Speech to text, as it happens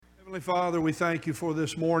Heavenly Father, we thank you for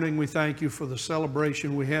this morning. We thank you for the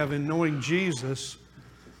celebration we have in knowing Jesus.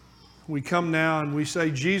 We come now and we say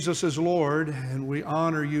Jesus is Lord, and we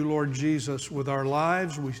honor you, Lord Jesus, with our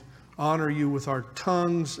lives. We honor you with our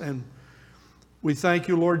tongues, and we thank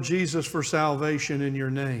you, Lord Jesus, for salvation in your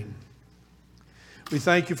name. We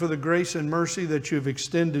thank you for the grace and mercy that you've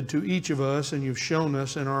extended to each of us and you've shown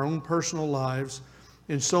us in our own personal lives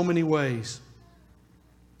in so many ways.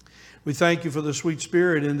 We thank you for the sweet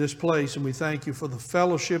Spirit in this place, and we thank you for the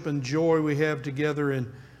fellowship and joy we have together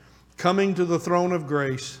in coming to the throne of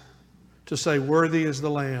grace to say, worthy is the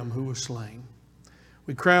Lamb who was slain.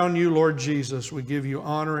 We crown you, Lord Jesus. We give you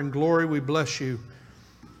honor and glory. We bless you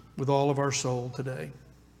with all of our soul today.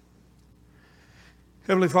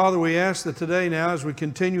 Heavenly Father, we ask that today now, as we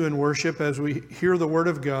continue in worship, as we hear the Word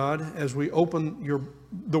of God, as we open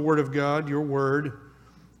the Word of God, your Word,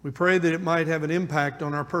 we pray that it might have an impact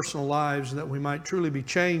on our personal lives, and that we might truly be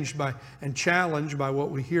changed by and challenged by what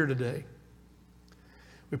we hear today.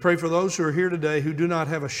 We pray for those who are here today who do not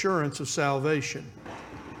have assurance of salvation.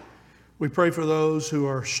 We pray for those who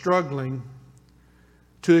are struggling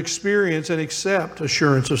to experience and accept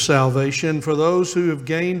assurance of salvation, for those who have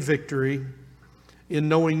gained victory in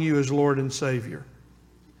knowing you as Lord and Savior.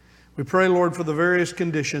 We pray, Lord, for the various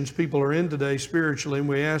conditions people are in today spiritually, and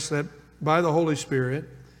we ask that by the Holy Spirit,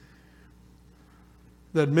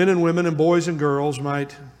 that men and women and boys and girls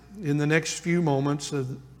might, in the next few moments,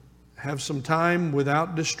 have some time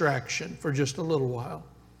without distraction for just a little while.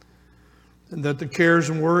 And that the cares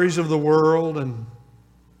and worries of the world and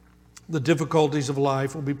the difficulties of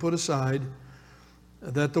life will be put aside,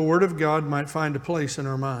 that the Word of God might find a place in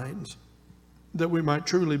our minds, that we might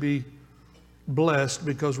truly be blessed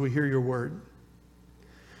because we hear your Word.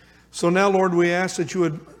 So now, Lord, we ask that you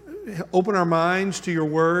would open our minds to your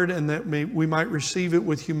word, and that we might receive it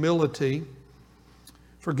with humility.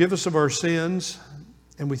 Forgive us of our sins,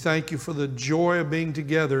 and we thank you for the joy of being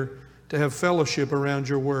together to have fellowship around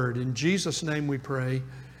your word. In Jesus' name we pray,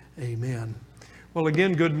 amen. Well,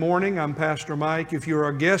 again, good morning. I'm Pastor Mike. If you're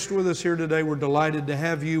a guest with us here today, we're delighted to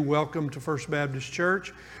have you. Welcome to First Baptist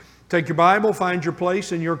Church. Take your Bible, find your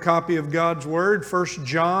place in your copy of God's Word. 1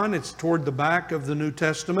 John, it's toward the back of the New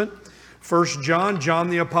Testament. 1 John,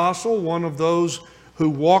 John the Apostle, one of those who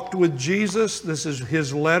walked with Jesus. This is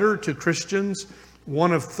his letter to Christians,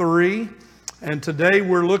 one of three. And today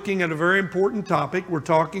we're looking at a very important topic. We're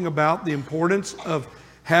talking about the importance of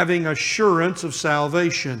having assurance of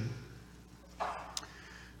salvation.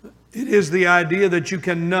 It is the idea that you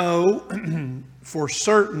can know for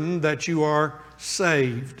certain that you are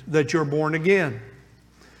saved, that you're born again.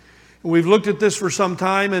 We've looked at this for some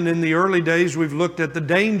time, and in the early days we've looked at the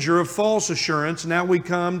danger of false assurance. Now we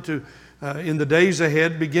come to, in the days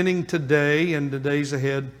ahead, beginning today and the days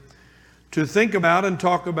ahead, to think about and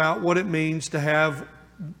talk about what it means to have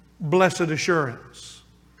blessed assurance.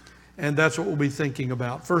 And that's what we'll be thinking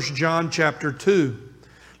about. 1 John chapter 2.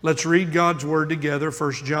 Let's read God's Word together.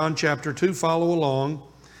 1 John chapter 2, follow along,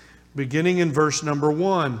 beginning in verse number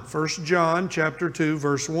 1. 1 John chapter 2,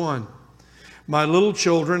 verse 1. My little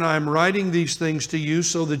children, I am writing these things to you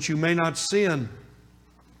so that you may not sin.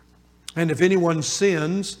 And if anyone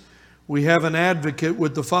sins, we have an advocate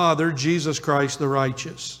with the Father, Jesus Christ the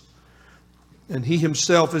righteous. And he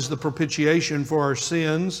himself is the propitiation for our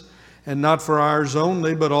sins, and not for ours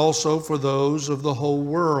only, but also for those of the whole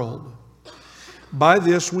world. By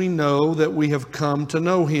this we know that we have come to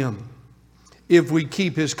know him, if we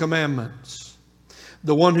keep his commandments.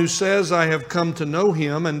 The one who says, I have come to know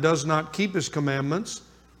him, and does not keep his commandments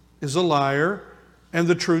is a liar, and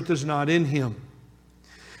the truth is not in him.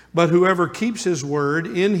 But whoever keeps his word,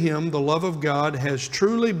 in him the love of God has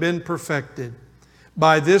truly been perfected.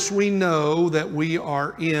 By this we know that we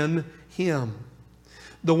are in him.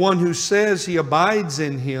 The one who says he abides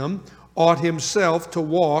in him ought himself to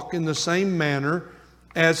walk in the same manner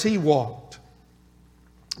as he walked.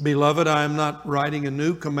 Beloved, I am not writing a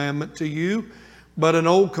new commandment to you, but an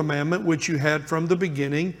old commandment which you had from the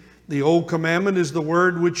beginning. The old commandment is the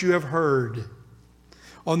word which you have heard.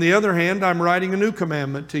 On the other hand, I'm writing a new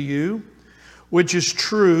commandment to you, which is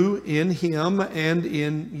true in him and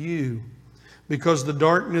in you, because the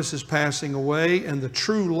darkness is passing away and the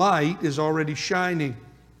true light is already shining.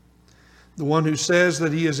 The one who says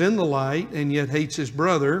that he is in the light and yet hates his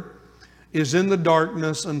brother is in the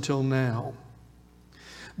darkness until now.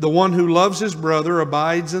 The one who loves his brother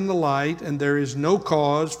abides in the light, and there is no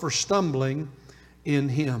cause for stumbling in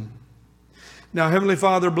him. Now, Heavenly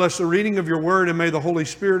Father, bless the reading of your word, and may the Holy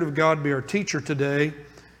Spirit of God be our teacher today.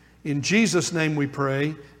 In Jesus' name we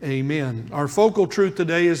pray, amen. Our focal truth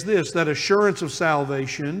today is this, that assurance of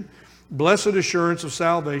salvation blessed assurance of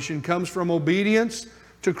salvation comes from obedience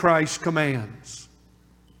to Christ's commands.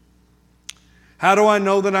 How do I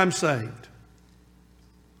know that I'm saved?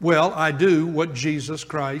 Well, I do what Jesus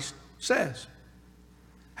Christ says.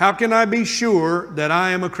 How can I be sure that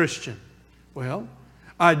I am a Christian? Well,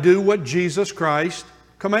 I do what Jesus Christ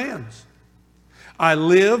commands. I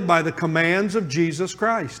live by the commands of Jesus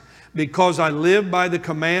Christ. Because I live by the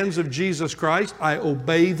commands of Jesus Christ, I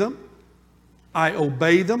obey them. I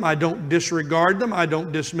obey them. I don't disregard them. I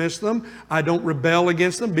don't dismiss them. I don't rebel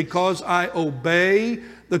against them. Because I obey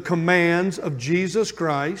the commands of Jesus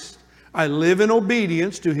Christ, I live in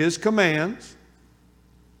obedience to His commands,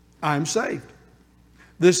 I'm saved.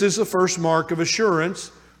 This is the first mark of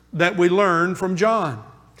assurance that we learn from John.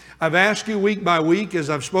 I've asked you week by week as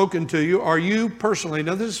I've spoken to you, are you personally,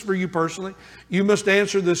 now this is for you personally, you must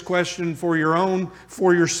answer this question for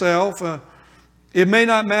yourself. It may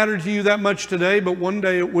not matter to you that much today, but one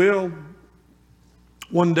day it will.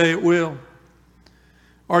 One day it will.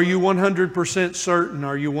 Are you 100% certain?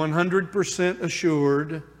 Are you 100%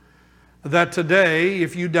 assured that today,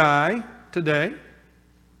 if you die today,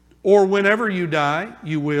 or whenever you die,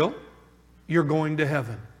 you're going to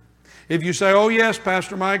heaven? If you say, oh yes,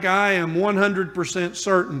 Pastor Mike, I am 100%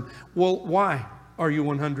 certain. Well, why are you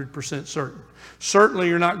 100% certain? Certainly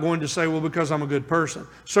you're not going to say, well, because I'm a good person.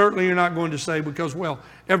 Certainly you're not going to say, because, well,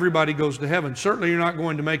 everybody goes to heaven. Certainly you're not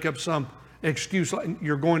going to make up some excuse.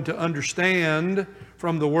 You're going to understand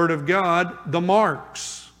from the Word of God the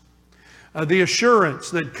marks, the assurance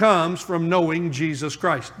that comes from knowing Jesus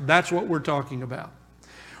Christ. That's what we're talking about.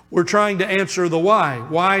 We're trying to answer the why.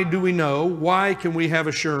 Why do we know? Why can we have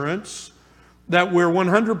assurance that we're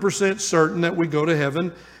 100% certain that we go to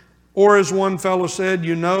heaven? Or as one fellow said,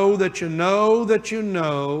 you know that you know that you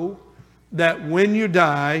know that when you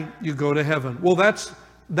die, you go to heaven. Well, that's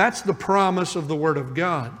the promise of the Word of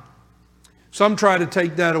God. Some try to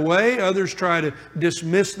take that away. Others try to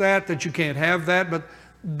dismiss that you can't have that. But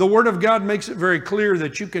the Word of God makes it very clear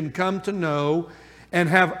that you can come to know and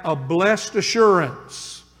have a blessed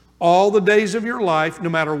assurance all the days of your life, no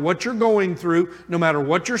matter what you're going through, no matter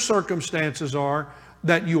what your circumstances are,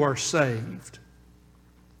 that you are saved.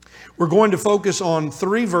 We're going to focus on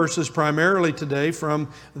 3 verses primarily today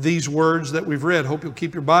from these words that we've read. Hope you'll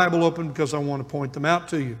keep your Bible open because I want to point them out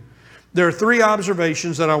to you. There are 3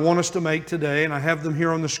 observations that I want us to make today, and I have them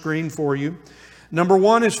here on the screen for you. Number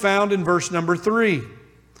 1 is found in verse number 3.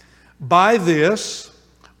 By this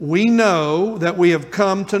we know that we have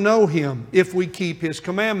come to know Him if we keep His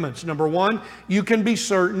commandments. Number 1, you can be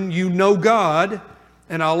certain you know God,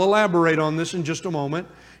 and I'll elaborate on this in just a moment.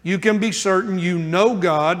 You can be certain you know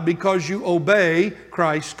God because you obey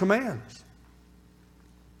Christ's commands.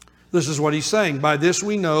 This is what he's saying. By this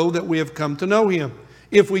we know that we have come to know Him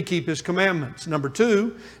if we keep His commandments. Number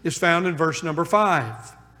 2 is found in verse number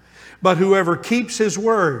 5. But whoever keeps His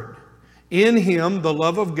word, in him the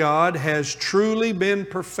love of God has truly been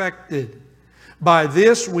perfected. By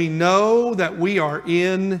this we know that we are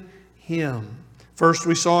in Him. First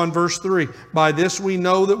we saw in verse 3, by this we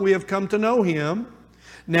know that we have come to know Him.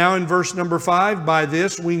 Now in verse number 5, by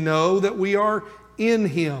this we know that we are in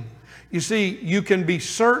Him. You see, you can be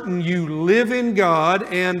certain you live in God,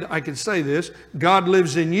 and I can say this, God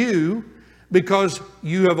lives in you because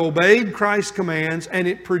you have obeyed Christ's commands, and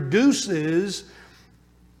it produces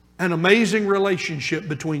an amazing relationship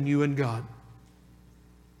between you and God.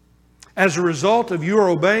 As a result of your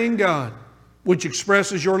obeying God, which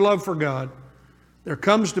expresses your love for God, there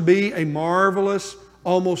comes to be a marvelous,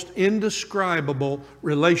 almost indescribable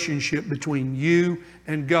relationship between you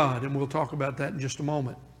and God. And we'll talk about that in just a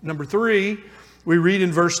moment. Number 3, we read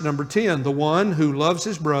in verse number 10, the one who loves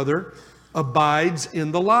his brother abides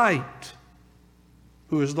in the light.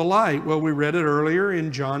 Who is the light? Well, we read it earlier in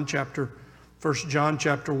 1 John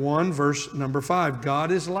chapter 1, verse number 5.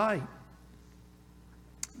 God is light.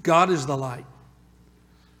 God is the light.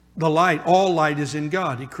 The light, all light is in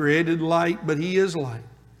God. He created light, but He is light.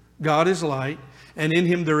 God is light, and in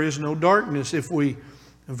Him there is no darkness.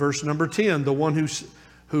 Verse number 10, the one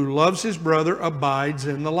who loves his brother abides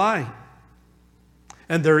in the light,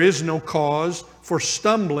 and there is no cause for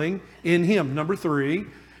stumbling in him. Number 3,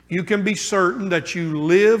 you can be certain that you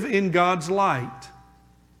live in God's light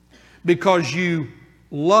because you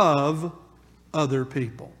love other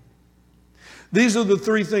people. These are the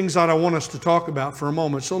 3 things that I want us to talk about for a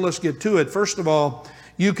moment. So let's get to it. First of all,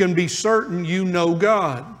 you can be certain you know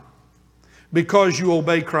God because you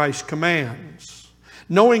obey Christ's commands.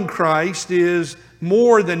 Knowing Christ is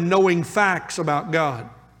more than knowing facts about God.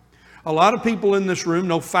 A lot of people in this room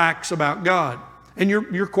know facts about God. And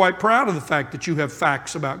you're quite proud of the fact that you have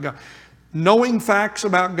facts about God. Knowing facts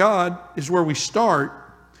about God is where we start,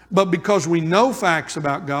 but because we know facts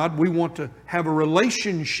about God, we want to have a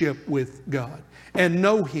relationship with God and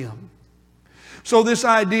know Him. So this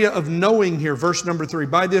idea of knowing here, verse number 3,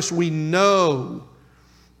 by this we know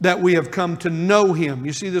that we have come to know Him.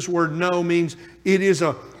 You see, this word know means it is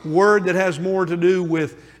a word that has more to do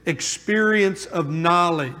with experience of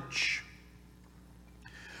knowledge.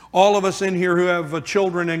 All of us in here who have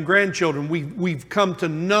children and grandchildren, we've come to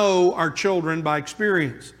know our children by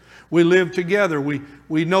experience. We live together.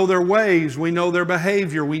 We know their ways. We know their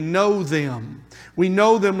behavior. We know them. We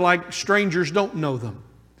know them like strangers don't know them.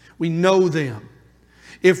 We know them.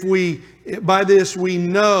 By this we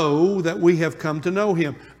know that we have come to know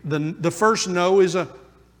Him. The first know is a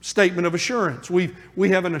statement of assurance. We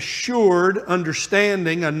have an assured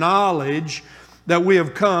understanding, a knowledge that we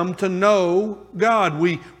have come to know God.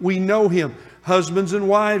 We know Him. Husbands and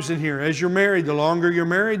wives in here, as you're married, the longer you're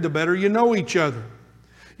married, the better you know each other.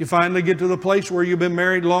 You finally get to the place where you've been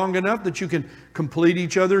married long enough that you can complete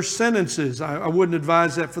each other's sentences. I wouldn't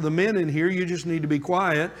advise that for the men in here. You just need to be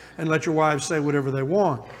quiet and let your wives say whatever they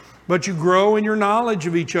want. But you grow in your knowledge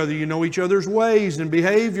of each other. You know each other's ways and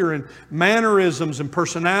behavior and mannerisms and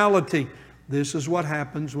personality. This is what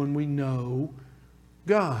happens when we know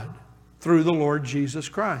God through the Lord Jesus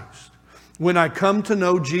Christ. When I come to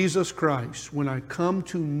know Jesus Christ,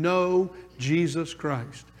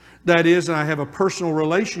 that is, I have a personal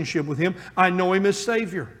relationship with Him, I know Him as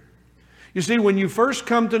Savior. You see, when you first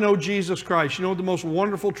come to know Jesus Christ, you know what the most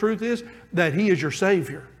wonderful truth is? That He is your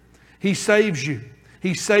Savior. He saves you.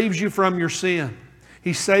 He saves you from your sin.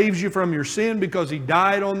 He saves you from your sin because He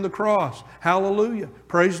died on the cross. Hallelujah.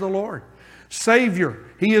 Praise the Lord. Savior.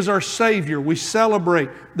 He is our Savior. We celebrate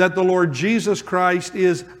that the Lord Jesus Christ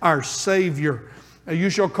is our Savior.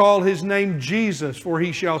 You shall call His name Jesus, for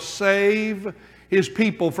He shall save His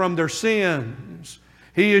people from their sins.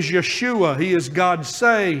 He is Yeshua. He is God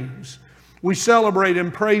saves. We celebrate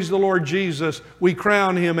and praise the Lord Jesus. We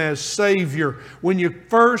crown Him as Savior. When you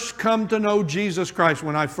first come to know Jesus Christ,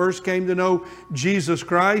 when I first came to know Jesus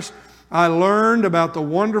Christ, I learned about the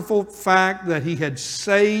wonderful fact that He had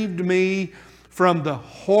saved me from the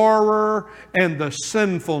horror and the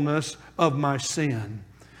sinfulness of my sin.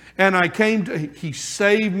 And He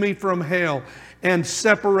saved me from hell and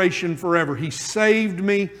separation forever. He saved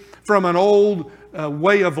me from an old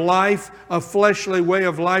way of life, a fleshly way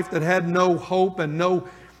of life that had no hope and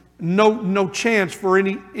no chance for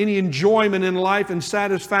any enjoyment in life and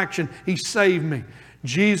satisfaction. He saved me.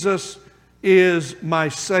 Jesus is my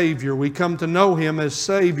Savior. We come to know Him as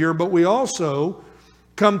Savior, but we also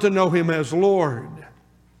come to know Him as Lord.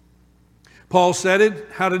 Paul said it.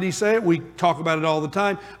 How did he say it? We talk about it all the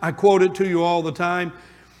time. I quote it to you all the time.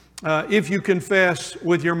 If you confess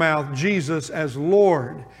with your mouth Jesus as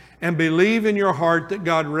Lord and believe in your heart that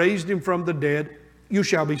God raised Him from the dead, you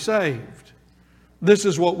shall be saved. This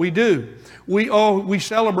is what we do. We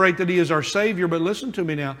celebrate that He is our Savior, but listen to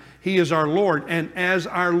me now. He is our Lord. And as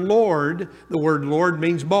our Lord, the word Lord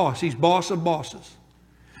means boss. He's boss of bosses.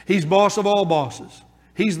 He's boss of all bosses.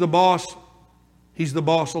 He's the boss. He's the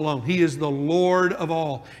boss alone. He is the Lord of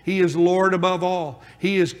all. He is Lord above all.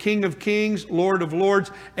 He is King of kings, Lord of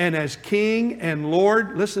lords. And as King and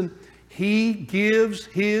Lord, listen, He gives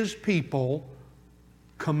His people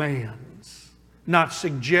commands. Not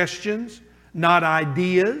suggestions, not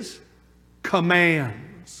ideas,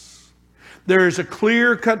 commands. There is a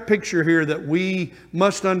clear-cut picture here that we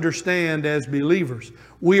must understand as believers.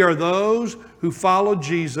 We are those who follow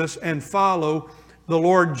Jesus and follow the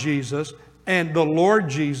Lord Jesus. And the Lord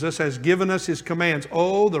Jesus has given us His commands.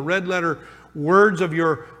 Oh, the red letter words of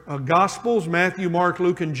your Gospels, Matthew, Mark,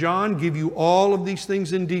 Luke, and John, give you all of these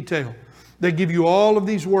things in detail. They give you all of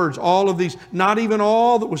these words, all of these, not even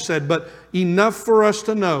all that was said, but enough for us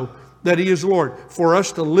to know that He is Lord, for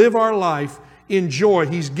us to live our life in joy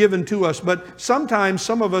He's given to us. But sometimes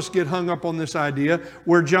some of us get hung up on this idea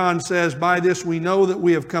where John says, by this we know that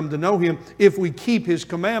we have come to know Him if we keep His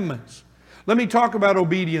commandments. Let me talk about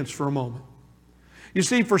obedience for a moment. You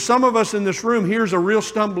see, for some of us in this room, here's a real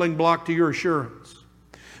stumbling block to your assurance.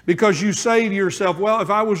 Because you say to yourself, well, if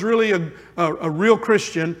I was really a real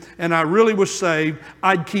Christian and I really was saved,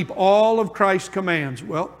 I'd keep all of Christ's commands.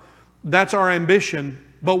 Well, that's our ambition,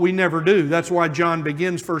 but we never do. That's why John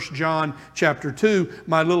begins 1 John chapter 2.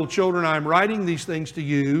 My little children, I am writing these things to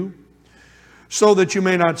you so that you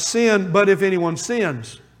may not sin, but if anyone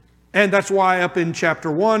sins. And that's why up in chapter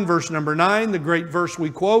 1, verse number 9, the great verse we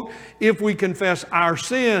quote, if we confess our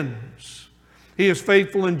sins, He is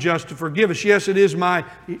faithful and just to forgive us. Yes, it is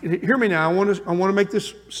hear me now, I want to make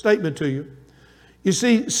this statement to you. You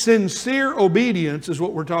see, sincere obedience is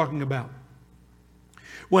what we're talking about.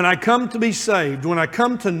 When I come to be saved, when I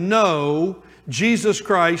come to know Jesus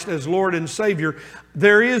Christ as Lord and Savior,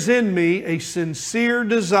 there is in me a sincere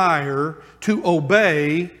desire to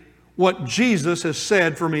obey what Jesus has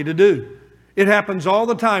said for me to do. It happens all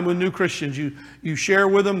the time with new Christians. You share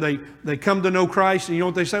with them, they come to know Christ, and you know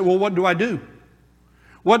what they say? Well, what do I do?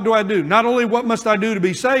 What do I do? Not only what must I do to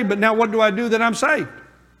be saved, but now what do I do that I'm saved?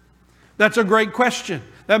 That's a great question.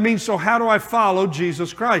 That means, so how do I follow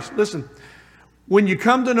Jesus Christ? Listen, when you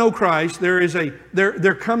come to know Christ,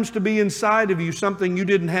 there comes to be inside of you something you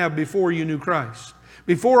didn't have before you knew Christ.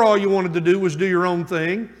 Before, all you wanted to do was do your own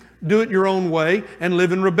thing, do it your own way, and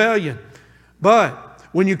live in rebellion. But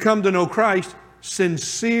when you come to know Christ,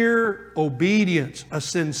 sincere obedience, a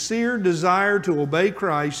sincere desire to obey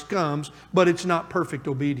Christ comes, but it's not perfect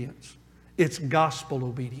obedience. It's gospel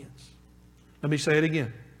obedience. Let me say it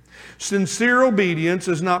again. Sincere obedience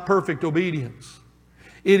is not perfect obedience.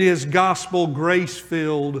 It is gospel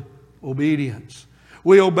grace-filled obedience.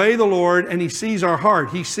 We obey the Lord, and He sees our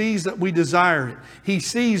heart. He sees that we desire it. He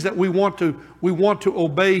sees that we want to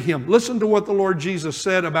obey Him. Listen to what the Lord Jesus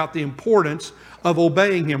said about the importance of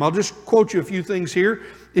obeying Him. I'll just quote you a few things here.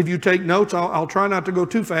 If you take notes, I'll try not to go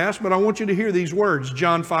too fast, but I want you to hear these words.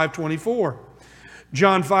 John 5:24.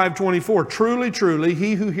 John 5:24. Truly, truly,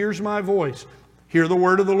 he who hears my voice. Hear the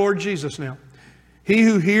word of the Lord Jesus now. He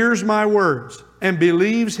who hears my words and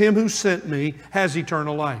believes Him who sent me has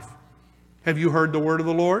eternal life. Have you heard the word of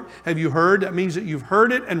the Lord? Have you heard? That means that you've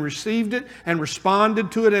heard it and received it and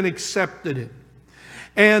responded to it and accepted it.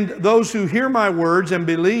 And those who hear my words and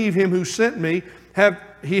believe Him who sent me,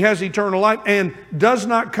 He has eternal life and does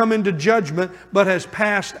not come into judgment, but has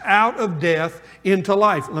passed out of death into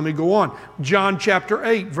life. Let me go on. John chapter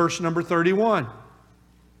 8, verse number 31.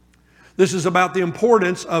 This is about the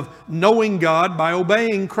importance of knowing God by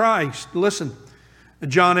obeying Christ. Listen,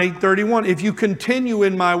 John 8:31. If you continue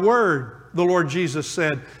in my word, the Lord Jesus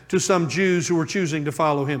said to some Jews who were choosing to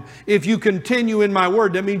follow Him. If you continue in my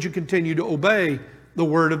word, that means you continue to obey the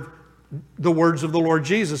words of the Lord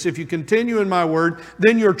Jesus. If you continue in my word,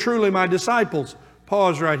 then you're truly my disciples.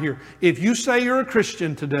 Pause right here. If you say you're a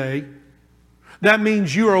Christian today, that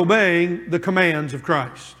means you're obeying the commands of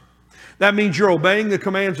Christ. That means you're obeying the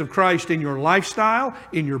commands of Christ in your lifestyle,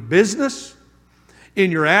 in your business,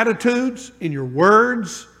 in your attitudes, in your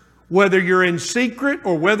words. Whether you're in secret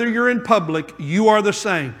or whether you're in public, you are the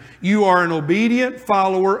same. You are an obedient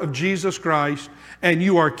follower of Jesus Christ, and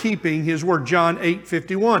you are keeping His word. John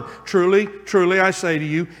 8:51. Truly, truly, I say to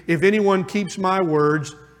you, if anyone keeps my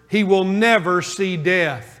words, he will never see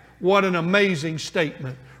death. What an amazing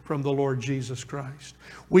statement from the Lord Jesus Christ.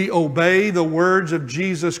 We obey the words of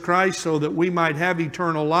Jesus Christ so that we might have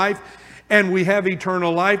eternal life. And we have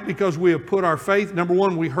eternal life because we have put our faith. Number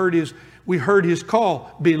one, we heard His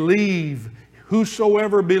call. Believe.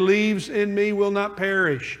 Whosoever believes in me will not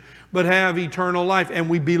perish, but have eternal life. And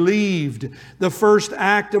we believed. The first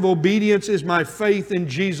act of obedience is my faith in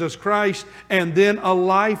Jesus Christ, and then a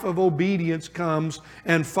life of obedience comes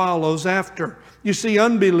and follows after. You see,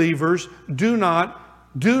 unbelievers do not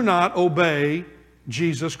obey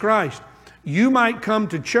Jesus Christ. You might come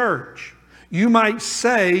to church. You might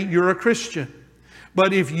say you're a Christian.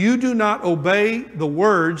 But if you do not obey the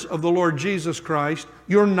words of the Lord Jesus Christ,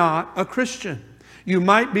 you're not a Christian. You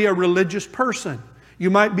might be a religious person. You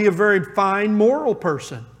might be a very fine moral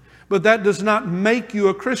person. But that does not make you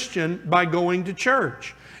a Christian by going to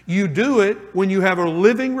church. You do it when you have a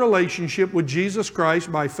living relationship with Jesus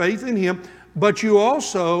Christ by faith in Him, but you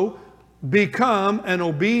also become an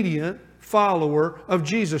obedient follower of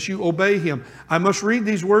Jesus. You obey Him. I must read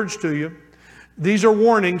these words to you. These are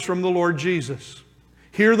warnings from the Lord Jesus.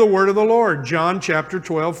 Hear the word of the Lord. John chapter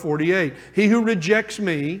 12:48. He who rejects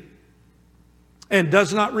me and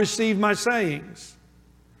does not receive my sayings,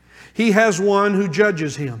 he has one who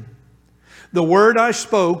judges him. The word I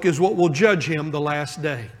spoke is what will judge him the last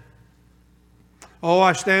day. Oh,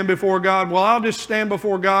 I stand before God. Well, I'll just stand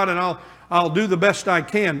before God and I'll do the best I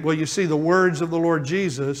can. Well, you see, the words of the Lord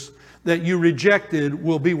Jesus that you rejected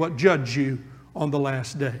will be what judge you on the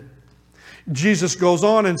last day. Jesus goes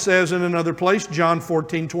on and says in another place, John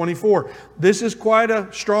 14:24. This is quite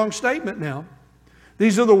a strong statement now.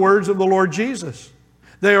 These are the words of the Lord Jesus.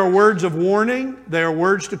 They are words of warning. They are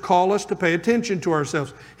words to call us to pay attention to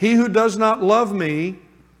ourselves. He who does not love me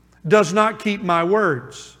does not keep my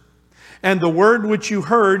words. And the word which you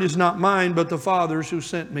heard is not mine, but the Father's who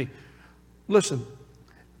sent me. Listen,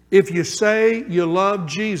 if you say you love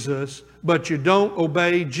Jesus, but you don't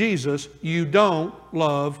obey Jesus, you don't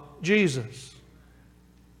love Jesus.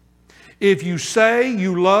 If you say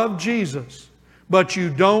you love Jesus, but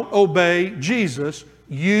you don't obey Jesus,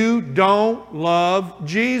 You don't love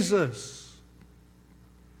Jesus.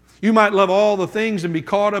 You might love all the things and be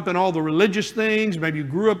caught up in all the religious things. Maybe you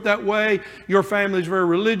grew up that way. Your family's very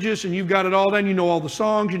religious and you've got it all done. You know all the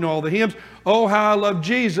songs, you know all the hymns. Oh, how I love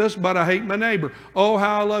Jesus, but I hate my neighbor. Oh,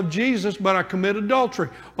 how I love Jesus, but I commit adultery.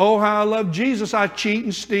 Oh, how I love Jesus, I cheat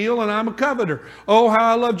and steal and I'm a coveter. Oh,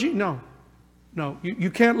 how I love Jesus. No,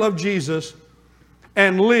 you can't love Jesus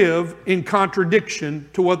and live in contradiction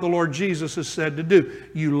to what the Lord Jesus has said to do.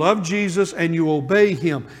 You love Jesus and you obey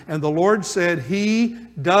Him. And the Lord said, He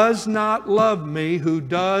does not love me who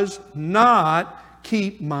does not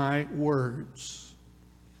keep my words.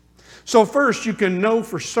 So first, you can know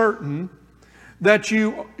for certain that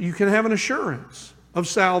you can have an assurance of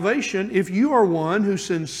salvation if you are one who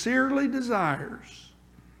sincerely desires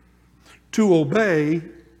to obey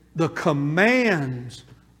the commands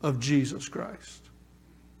of Jesus Christ.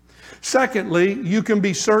 Secondly, you can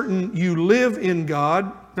be certain you live in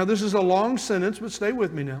God. Now, this is a long sentence, but stay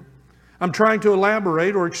with me now. I'm trying to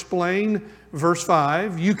elaborate or explain verse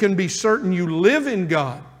 5. You can be certain you live in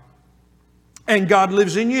God, and God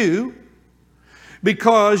lives in you,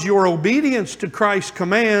 because your obedience to Christ's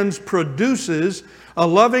commands produces a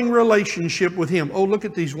loving relationship with Him. Oh, look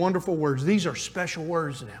at these wonderful words. These are special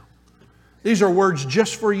words now. These are words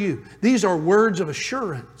just for you. These are words of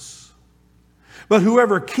assurance. But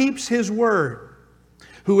whoever keeps His word,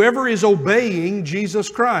 whoever is obeying Jesus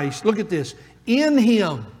Christ, look at this, in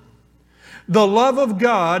Him, the love of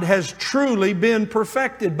God has truly been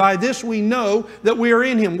perfected. By this we know that we are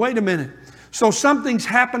in Him. Wait a minute. So something's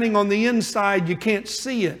happening on the inside, you can't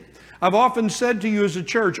see it. I've often said to you as a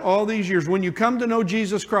church all these years, when you come to know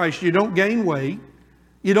Jesus Christ, you don't gain weight,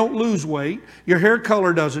 you don't lose weight, your hair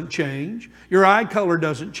color doesn't change, your eye color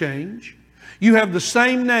doesn't change. You have the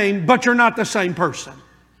same name, but you're not the same person.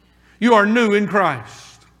 You are new in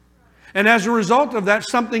Christ. And as a result of that,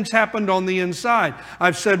 something's happened on the inside.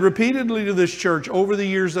 I've said repeatedly to this church over the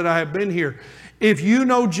years that I have been here, if you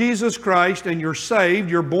know Jesus Christ and you're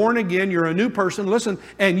saved, you're born again, you're a new person, listen,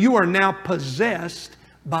 and you are now possessed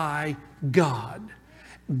by God.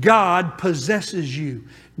 God possesses you.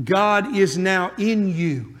 God is now in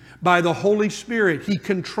you by the Holy Spirit. He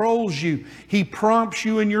controls you. He prompts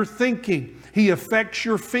you in your thinking. He affects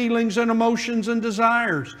your feelings and emotions and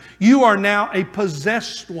desires. You are now a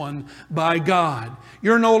possessed one by God.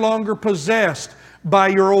 You're no longer possessed by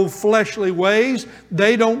your old fleshly ways.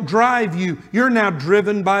 They don't drive you. You're now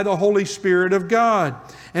driven by the Holy Spirit of God.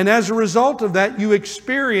 And as a result of that, you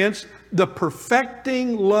experience the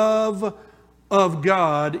perfecting love of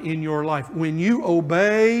God in your life. When you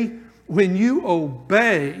obey, when you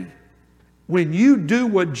do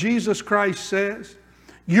what Jesus Christ says,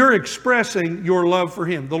 you're expressing your love for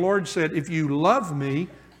Him. The Lord said, if you love me,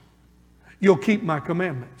 you'll keep my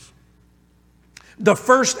commandments. The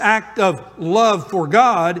first act of love for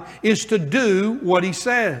God is to do what He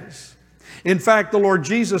says. In fact, the Lord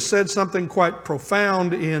Jesus said something quite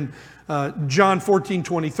profound in John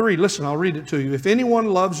 14:23. Listen, I'll read it to you. If anyone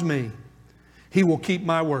loves me, he will keep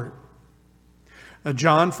my word.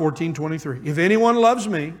 John 14:23. If anyone loves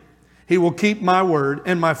me, he will keep my word,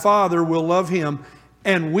 and my Father will love him,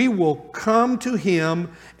 and we will come to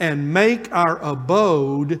him and make our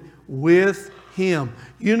abode with him.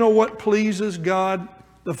 You know what pleases God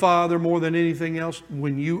the Father more than anything else?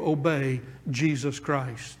 When you obey Jesus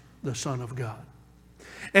Christ, the Son of God.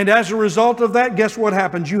 And as a result of that, guess what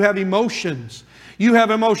happens? You have emotions. You have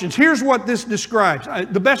emotions. Here's what this describes.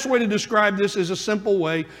 The best way to describe this is a simple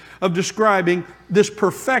way of describing this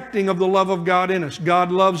perfecting of the love of God in us.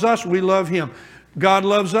 God loves us, we love Him. God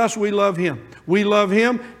loves us, we love Him. We love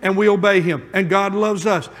Him and we obey Him. And God loves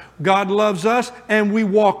us. God loves us and we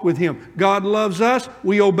walk with Him. God loves us,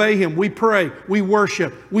 we obey Him. We pray, we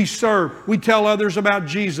worship, we serve, we tell others about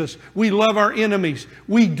Jesus. We love our enemies.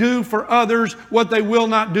 We do for others what they will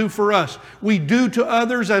not do for us. We do to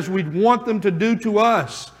others as we'd want them to do to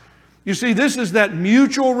us. You see, this is that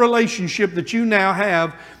mutual relationship that you now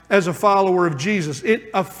have as a follower of Jesus. It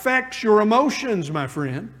affects your emotions, my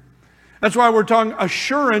friend. That's why we're talking,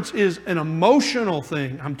 assurance is an emotional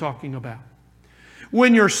thing I'm talking about.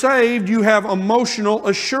 When you're saved, you have emotional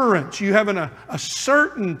assurance. You have a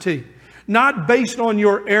certainty, not based on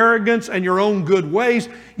your arrogance and your own good ways.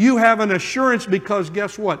 You have an assurance because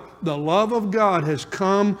guess what? The love of God has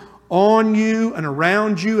come on you and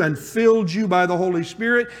around you and filled you by the Holy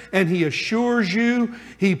Spirit, and He assures you,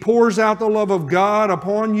 He pours out the love of God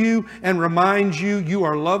upon you and reminds you you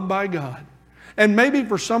are loved by God. And maybe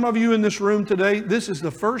for some of you in this room today, this is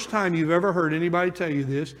the first time you've ever heard anybody tell you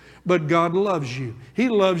this, but God loves you. He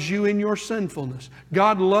loves you in your sinfulness.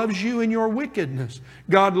 God loves you in your wickedness.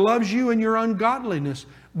 God loves you in your ungodliness,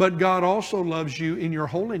 but God also loves you in your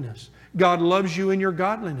holiness. God loves you in your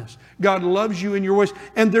godliness. God loves you in your ways.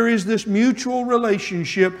 And there is this mutual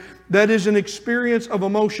relationship that is an experience of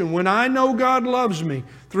emotion. When I know God loves me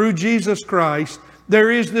through Jesus Christ,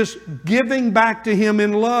 there is this giving back to Him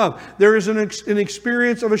in love. There is an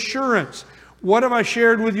experience of assurance. What have I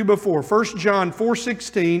shared with you before? 1 John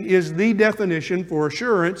 4:16 is the definition for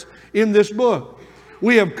assurance in this book.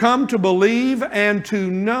 We have come to believe and to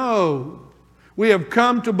know. We have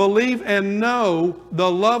come to believe and know the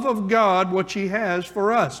love of God, which He has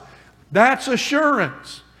for us. That's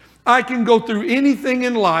assurance. I can go through anything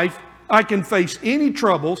in life. I can face any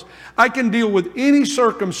troubles. I can deal with any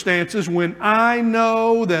circumstances when I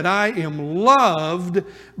know that I am loved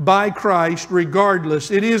by Christ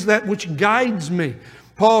regardless. It is that which guides me.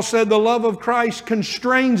 Paul said the love of Christ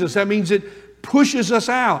constrains us. That means it pushes us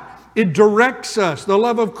out. It directs us. The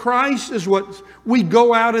love of Christ is what we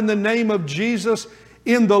go out in the name of Jesus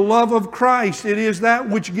in the love of Christ. It is that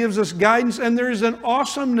which gives us guidance, and there is an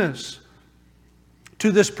awesomeness to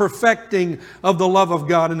this perfecting of the love of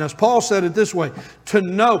God in us. Paul said it this way, to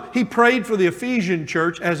know. He prayed for the Ephesian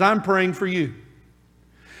church as I'm praying for you.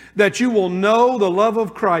 That you will know the love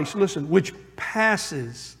of Christ, listen, which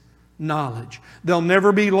passes knowledge. They'll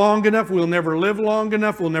never be long enough. We'll never live long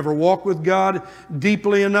enough. We'll never walk with God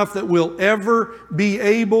deeply enough that we'll ever be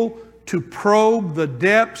able to probe the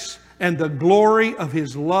depths and the glory of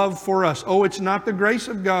His love for us. Oh, it's not the grace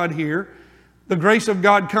of God here. The grace of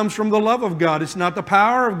God comes from the love of God. It's not the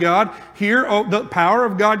power of God. Here, the power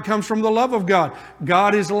of God comes from the love of God.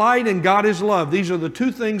 God is light and God is love. These are the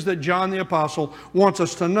two things that John the Apostle wants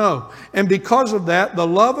us to know. And because of that, the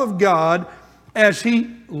love of God, as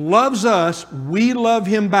He loves us, we love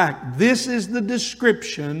Him back. This is the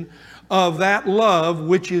description of that love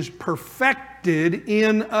which is perfected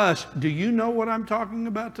in us. Do you know what I'm talking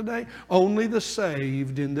about today? Only the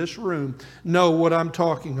saved in this room know what I'm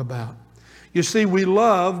talking about. You see, we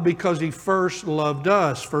love because He first loved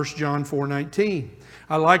us. 1 John 4:19.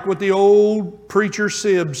 I like what the old preacher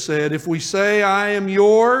Sib said. If we say, I am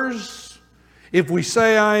yours, it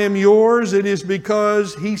is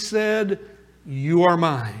because He said, you are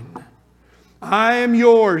mine. I am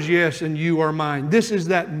yours, yes, and you are mine. This is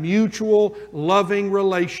that mutual loving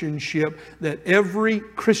relationship that every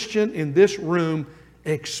Christian in this room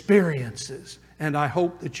experiences. And I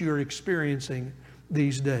hope that you're experiencing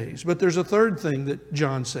these days. But there's a third thing that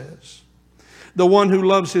John says. The one who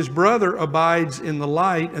loves his brother abides in the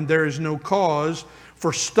light, and there is no cause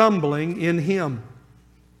for stumbling in him.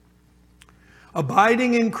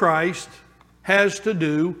 Abiding in Christ has to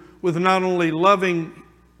do with not only loving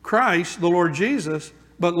Christ, the Lord Jesus,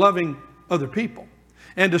 but loving other people.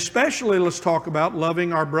 And especially let's talk about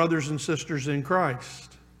loving our brothers and sisters in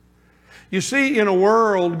Christ. You see, in a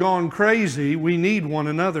world gone crazy, we need one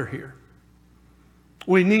another here.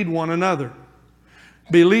 We need one another.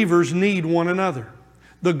 Believers need one another.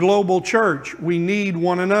 The global church, we need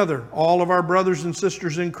one another. All of our brothers and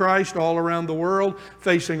sisters in Christ all around the world,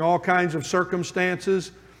 facing all kinds of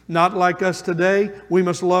circumstances, not like us today, we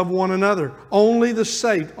must love one another. Only the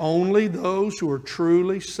saved, only those who are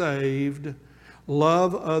truly saved,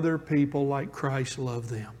 love other people like Christ loved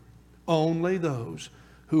them. Only those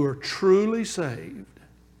who are truly saved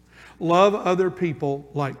love other people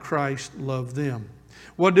like Christ loved them.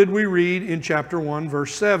 What did we read in chapter 1,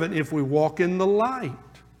 verse 7? If we walk in the light.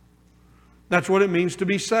 That's what it means to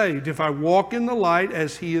be saved. If I walk in the light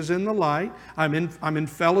as He is in the light, I'm in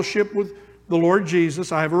fellowship with the Lord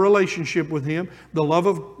Jesus. I have a relationship with Him. The love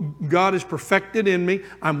of God is perfected in me.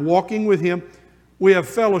 I'm walking with Him. We have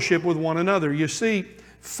fellowship with one another. You see,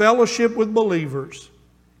 fellowship with believers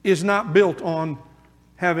is not built on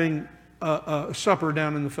having a supper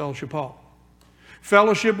down in the fellowship hall.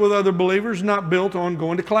 Fellowship with other believers is not built on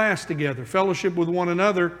going to class together. Fellowship with one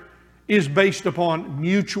another is based upon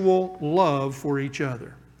mutual love for each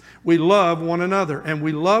other. We love one another, and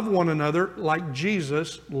we love one another like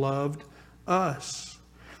Jesus loved us.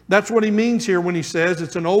 That's what He means here when He says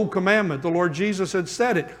it's an old commandment. The Lord Jesus had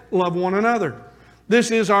said it, love one another.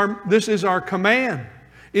 This is our command.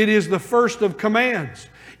 It is the first of commands.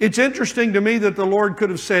 It's interesting to me that the Lord could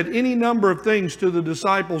have said any number of things to the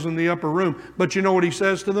disciples in the upper room, but you know what He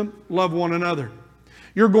says to them? Love one another.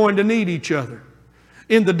 You're going to need each other.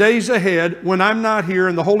 in the days ahead, when I'm not here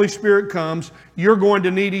and the Holy Spirit comes, you're going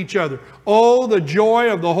to need each other. Oh, the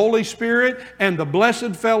joy of the Holy Spirit and the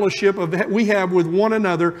blessed fellowship we have with one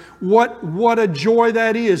another. What a joy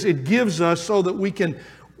that is. It gives us so that we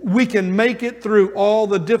can make it through all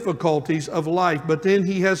the difficulties of life. But then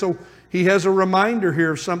He has a reminder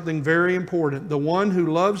here of something very important. The one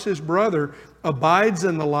who loves his brother abides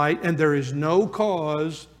in the light, and there is no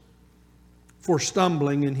cause for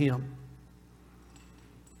stumbling in him.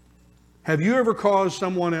 Have you ever caused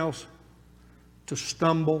someone else to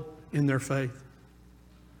stumble in their faith?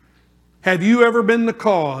 Have you ever been the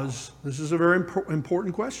cause? This is a very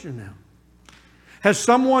important question now. Has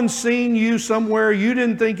someone seen you somewhere you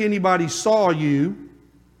didn't think anybody saw you?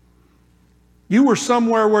 You were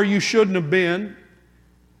somewhere where you shouldn't have been,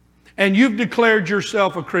 and you've declared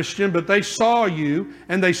yourself a Christian, but they saw you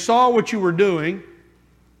and they saw what you were doing.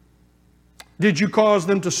 Did you cause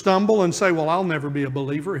them to stumble and say, well, I'll never be a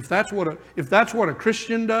believer? If that's what a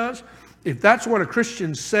Christian does, if that's what a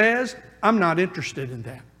Christian says, I'm not interested in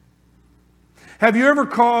that. Have you ever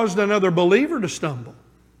caused another believer to stumble?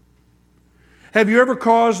 Have you ever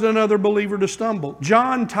caused another believer to stumble?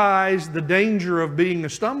 John ties the danger of being a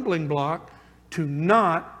stumbling block to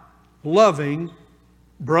not loving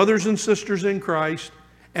brothers and sisters in Christ,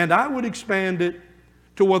 and I would expand it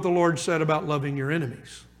to what the Lord said about loving your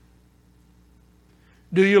enemies.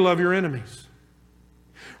 Do you love your enemies?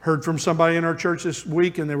 Heard from somebody in our church this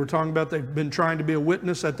week, and they were talking about they've been trying to be a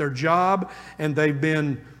witness at their job, and they've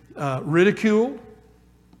been ridiculed.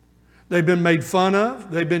 They've been made fun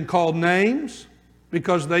of. They've been called names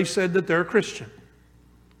because they said that they're a Christian,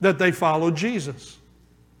 that they follow Jesus.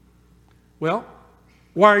 Well,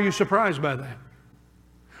 why are you surprised by that?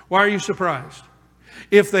 Why are you surprised?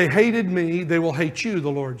 If they hated me, they will hate you,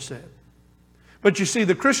 the Lord said. But you see,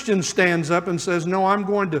 the Christian stands up and says, no, I'm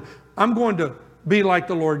going to be like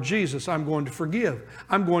the Lord Jesus. I'm going to forgive.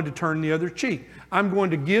 I'm going to turn the other cheek. I'm going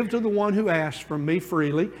to give to the one who asks from me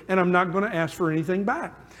freely, and I'm not going to ask for anything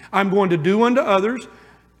back. I'm going to do unto others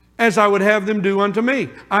as I would have them do unto me.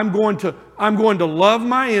 I'm going to love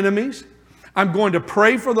my enemies. I'm going to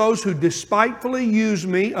pray for those who despitefully use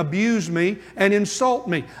me, abuse me, and insult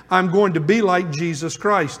me. I'm going to be like Jesus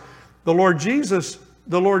Christ. The Lord Jesus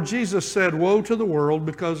said, woe to the world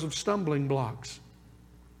because of stumbling blocks.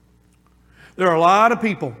 There are a lot of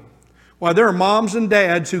people. Why, there are moms and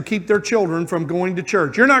dads who keep their children from going to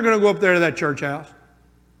church. You're not going to go up there to that church house.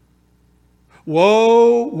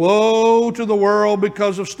 Woe, woe to the world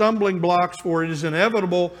because of stumbling blocks, for it is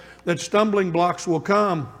inevitable that stumbling blocks will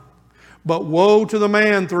come. But woe to the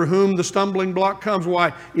man through whom the stumbling block comes.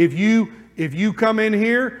 Why, if you come in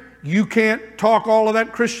here, you can't talk all of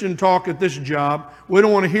that Christian talk at this job. We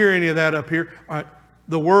don't want to hear any of that up here. All right,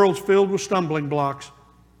 the world's filled with stumbling blocks.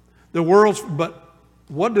 But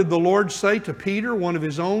what did the Lord say to Peter, one of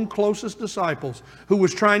His own closest disciples, who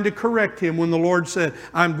was trying to correct him when the Lord said,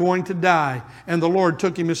 I'm going to die? And the Lord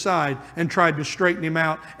took him aside and tried to straighten him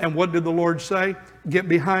out. And what did the Lord say? Get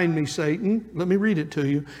behind me, Satan. Let me read it to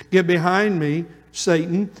you. Get behind me,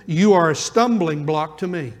 Satan. You are a stumbling block to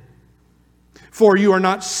me. For you are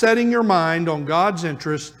not setting your mind on God's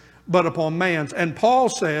interests, but upon man's. And Paul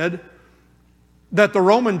said that the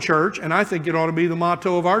Roman church, and I think it ought to be the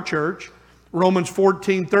motto of our church, Romans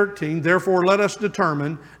 14:13, therefore let us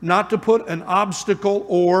determine not to put an obstacle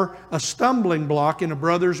or a stumbling block in a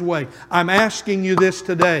brother's way. I'm asking you this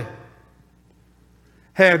today.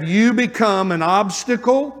 Have you become an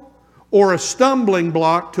obstacle or a stumbling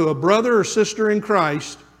block to a brother or sister in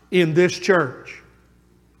Christ in this church?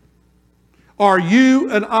 Are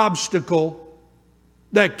you an obstacle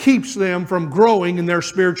that keeps them from growing in their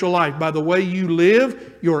spiritual life by the way you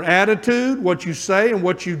live, your attitude, what you say, and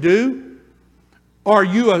what you do? Are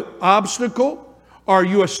you an obstacle? Are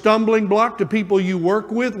you a stumbling block to people you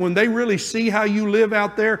work with when they really see how you live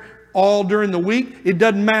out there all during the week? It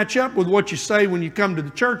doesn't match up with what you say when you come to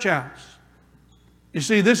the church house. You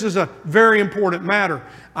see, this is a very important matter.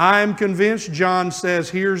 I'm convinced John says,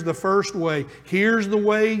 here's the first way. Here's the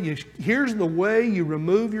way you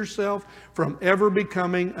remove yourself from ever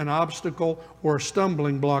becoming an obstacle or a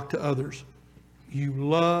stumbling block to others. You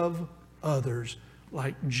love others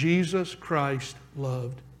like Jesus Christ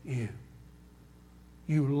loved you.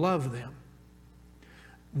 You love them.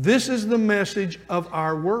 This is the message of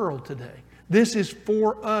our world today. This is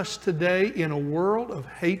for us today in a world of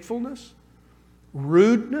hatefulness,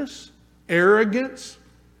 rudeness, arrogance,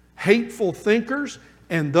 hateful thinkers,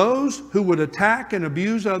 and those who would attack and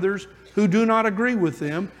abuse others who do not agree with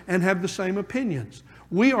them and have the same opinions.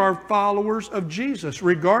 We are followers of Jesus,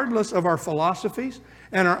 regardless of our philosophies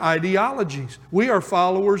and our ideologies. We are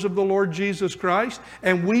followers of the Lord Jesus Christ,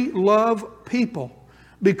 and we love people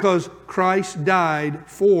because Christ died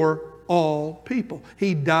for all people.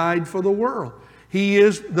 He died for the world. He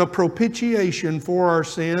is the propitiation for our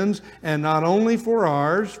sins, and not only for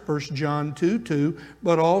ours, 1 John 2:2,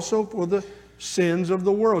 but also for the sins of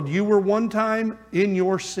the world. You were one time in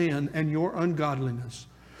your sin and your ungodliness.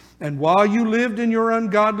 And while you lived in your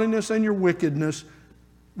ungodliness and your wickedness,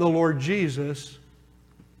 the Lord Jesus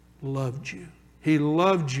loved you. He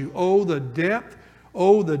loved you. Oh, the depth,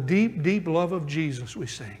 oh, the deep, deep love of Jesus, we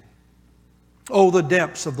sing. Oh, the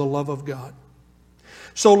depths of the love of God.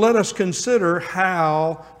 So let us consider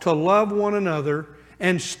how to love one another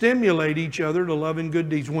and stimulate each other to love and good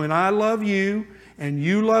deeds. When I love you and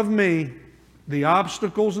you love me, the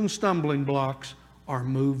obstacles and stumbling blocks are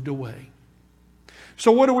moved away.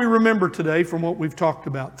 So what do we remember today from what we've talked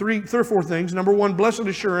about? Three or four things. Number one, blessed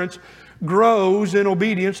assurance grows in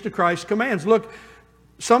obedience to Christ's commands. Look,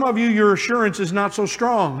 some of you, your assurance is not so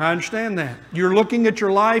strong. I understand that. You're looking at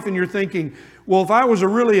your life and you're thinking, well, if I was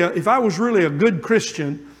really a good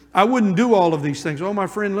Christian, I wouldn't do all of these things. Oh, my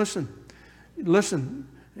friend, listen.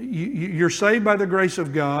 You're saved by the grace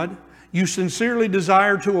of God. You sincerely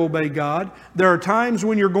desire to obey God. There are times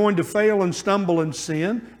when you're going to fail and stumble and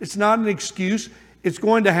sin. It's not an excuse. It's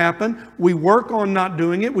going to happen. We work on not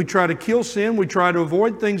doing it. We try to kill sin. We try to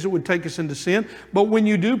avoid things that would take us into sin. But when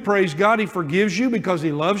you do, praise God, He forgives you because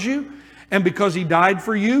He loves you and because He died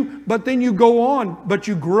for you. But then you go on, but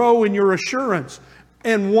you grow in your assurance.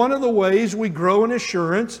 And one of the ways we grow in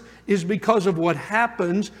assurance is because of what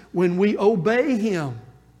happens when we obey Him.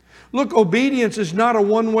 Look, obedience is not a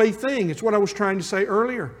one-way thing. It's what I was trying to say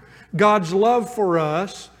earlier. God's love for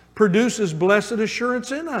us produces blessed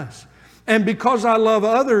assurance in us. And because I love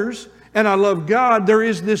others and I love God, there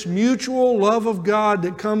is this mutual love of God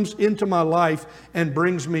that comes into my life and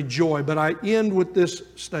brings me joy. But I end with this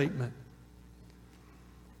statement.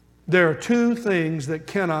 There are two things that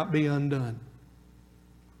cannot be undone.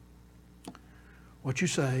 What you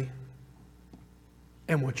say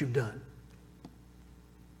and what you've done.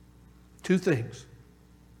 Two things.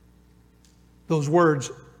 Those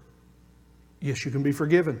words, yes, you can be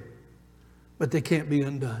forgiven, but they can't be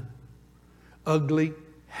undone. Ugly,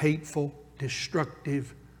 hateful,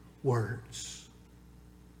 destructive words.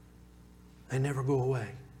 They never go away.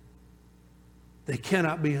 They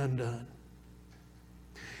cannot be undone.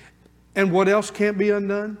 And what else can't be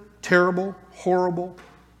undone? Terrible, horrible,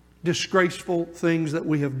 disgraceful things that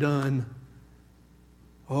we have done.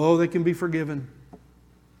 Oh, they can be forgiven,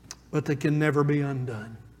 but they can never be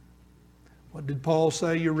undone. What did Paul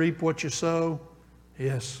say? You reap what you sow.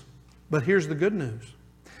 Yes. But here's the good news.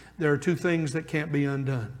 There are two things that can't be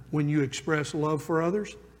undone. When you express love for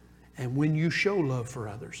others and when you show love for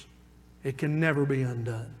others. It can never be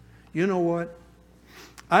undone. You know what?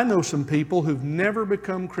 I know some people who've never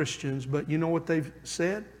become Christians, but you know what they've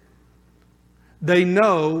said? They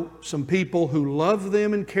know some people who loved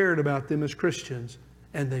them and cared about them as Christians,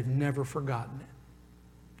 and they've never forgotten it.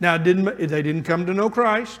 Now, they didn't come to know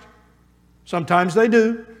Christ. Sometimes they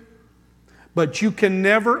do. But you can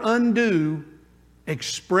never undo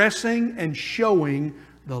expressing and showing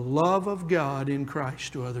the love of God in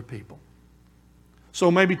Christ to other people.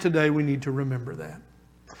 So maybe today we need to remember that.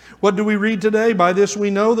 What do we read today? By this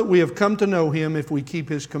we know that we have come to know Him if we keep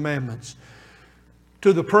His commandments.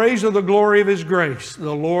 To the praise of the glory of His grace,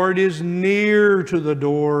 the Lord is near to the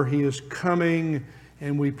door. He is coming,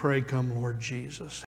 and we pray, come Lord Jesus.